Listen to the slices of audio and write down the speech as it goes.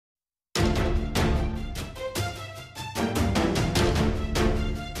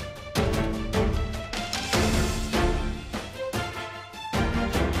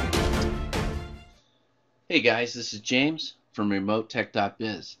Hey guys, this is James from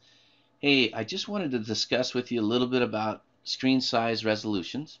remotetech.biz. Hey, I just wanted to discuss with you a little bit about screen size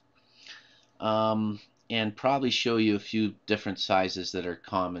resolutions um, and probably show you a few different sizes that are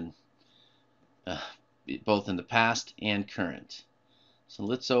common uh, both in the past and current. So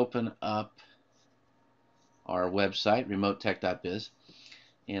let's open up our website, remotetech.biz,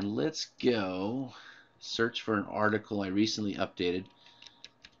 and let's go search for an article I recently updated.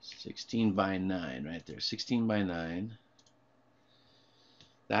 16 by 9 right there, 16 by 9.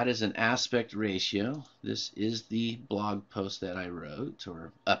 That is an aspect ratio. This is the blog post that I wrote,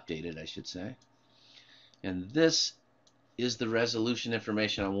 or updated, I should say. And this is the resolution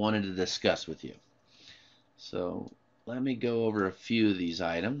information I wanted to discuss with you. So let me go over a few of these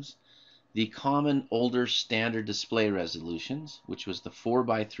items. The common older standard display resolutions, which was the 4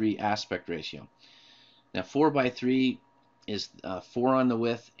 by 3 aspect ratio. Now 4 by 3 is 4 on the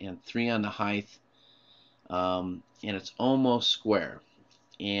width and 3 on the height, and it's almost square.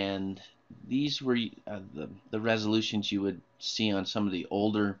 And these were the resolutions you would see on some of the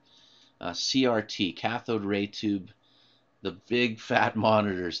older CRT, cathode ray tube, the big fat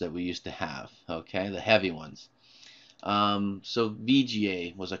monitors that we used to have, okay, the heavy ones. So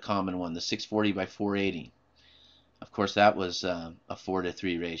VGA was a common one, the 640 by 480. Of course, that was a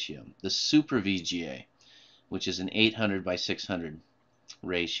 4:3 ratio. The Super VGA, which is an 800 by 600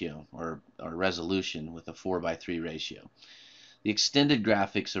 ratio or resolution with a 4 by 3 ratio. The extended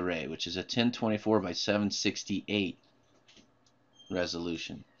graphics array, which is a 1024 by 768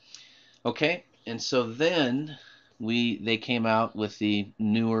 resolution. Okay, and so then they came out with the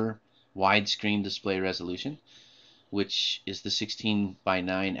newer widescreen display resolution, which is the 16 by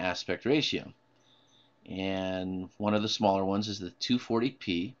 9 aspect ratio. And one of the smaller ones is the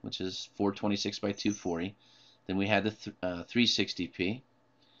 240p, which is 426 by 240. Then we had the 360p,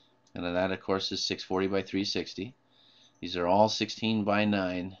 and then that of course is 640 by 360. These are all 16 by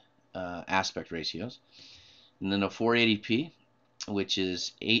 9 aspect ratios. And then a 480p, which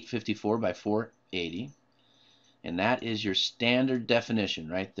is 854 by 480. And that is your standard definition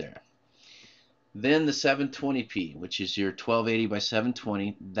right there. Then the 720p, which is your 1280 by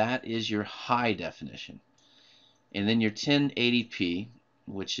 720. That is your high definition. And then your 1080p,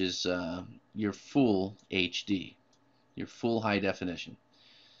 which is your full HD, your full high definition.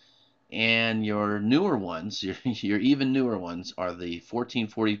 And your newer ones, your even newer ones, are the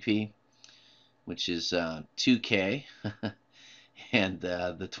 1440p, which is 2K, and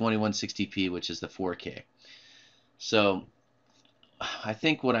the 2160p, which is the 4K. So I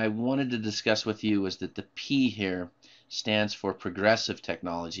think what I wanted to discuss with you is that the P here stands for progressive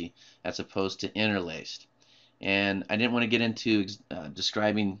technology as opposed to interlaced. And I didn't want to get into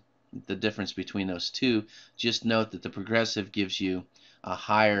describing the difference between those two. Just note that the progressive gives you a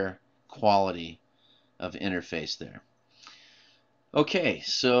higher quality of interface there. Okay,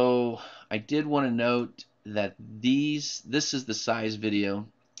 so I did want to note that this is the size video,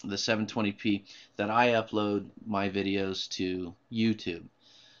 the 720p, that I upload my videos to YouTube.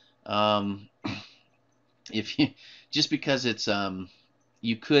 Um, if you just because it's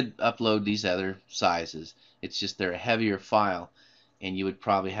you could upload these other sizes, it's just they're a heavier file, and you would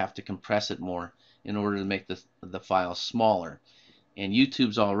probably have to compress it more in order to make the file smaller. And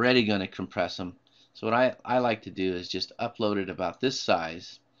YouTube's already going to compress them. So what I like to do is just upload it about this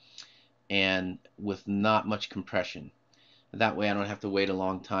size and with not much compression. That way I don't have to wait a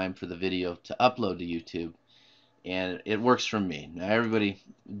long time for the video to upload to YouTube, and it works for me. Now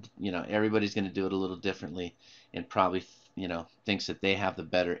everybody's going to do it a little differently, and probably thinks that they have the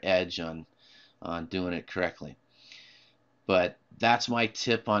better edge on doing it correctly. But that's my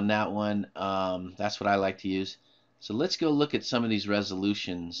tip on that one. That's what I like to use. So let's go look at some of these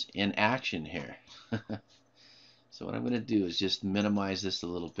resolutions in action here. So what I'm going to do is just minimize this a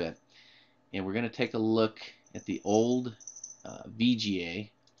little bit, and we're going to take a look at the old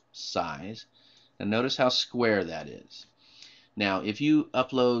VGA size. And notice how square that is. Now if you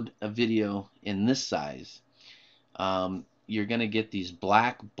upload a video in this size, you're going to get these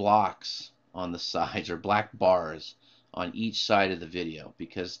black blocks on the sides, or black bars on each side of the video,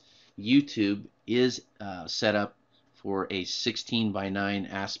 because YouTube is set up for a 16 by 9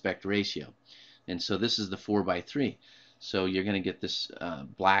 aspect ratio, and so this is the 4 by 3. So you're going to get this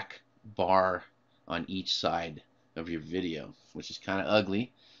black bar on each side of your video, which is kind of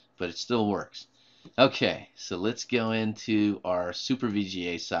ugly, but it still works. Okay, so let's go into our Super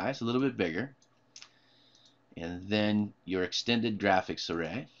VGA size, a little bit bigger, and then your extended graphics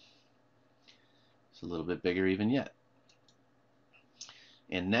array. It's a little bit bigger even yet.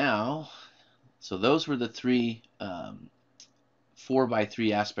 And now, so those were the three 4 by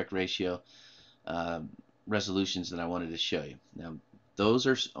 3 aspect ratio resolutions that I wanted to show you. Now, those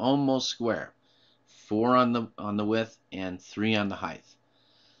are almost square. 4 on the width and 3 on the height.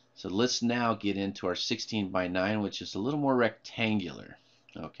 So let's now get into our 16 by 9, which is a little more rectangular.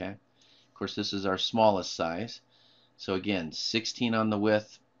 Okay. Of course, this is our smallest size. So again, 16 on the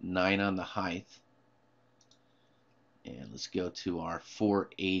width, 9 on the height. And let's go to our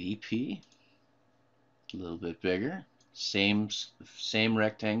 480p. A little bit bigger. Same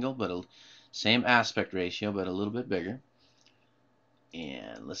rectangle, but same aspect ratio, but a little bit bigger.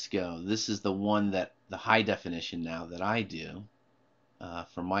 And let's go. This is the one that the high definition now that I do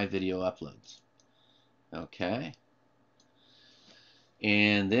for my video uploads. Okay.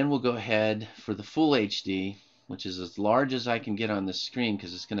 And then we'll go ahead for the full HD, which is as large as I can get on the screen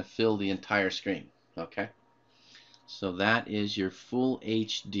because it's going to fill the entire screen. Okay. So that is your full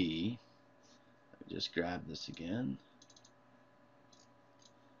HD. Just grab this again.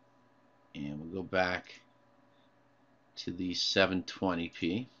 And we'll go back to the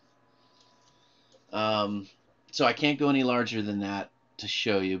 720p. So I can't go any larger than that to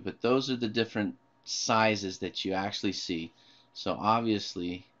show you, but those are the different sizes that you actually see. So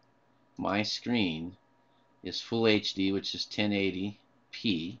obviously my screen is full HD, which is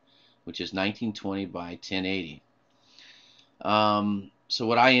 1080p, which is 1920 by 1080. So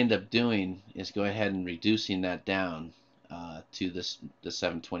what I end up doing is go ahead and reducing that down to the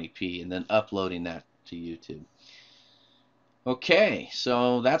 720p and then uploading that to YouTube. Okay,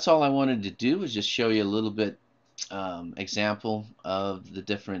 so that's all I wanted to do, was just show you a little bit example of the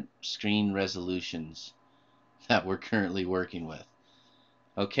different screen resolutions that we're currently working with.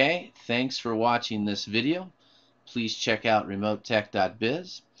 Okay, thanks for watching this video. Please check out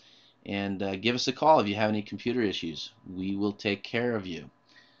remotetech.biz and give us a call if you have any computer issues. We will take care of you.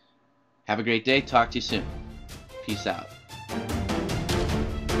 Have a great day. Talk to you soon. Peace out.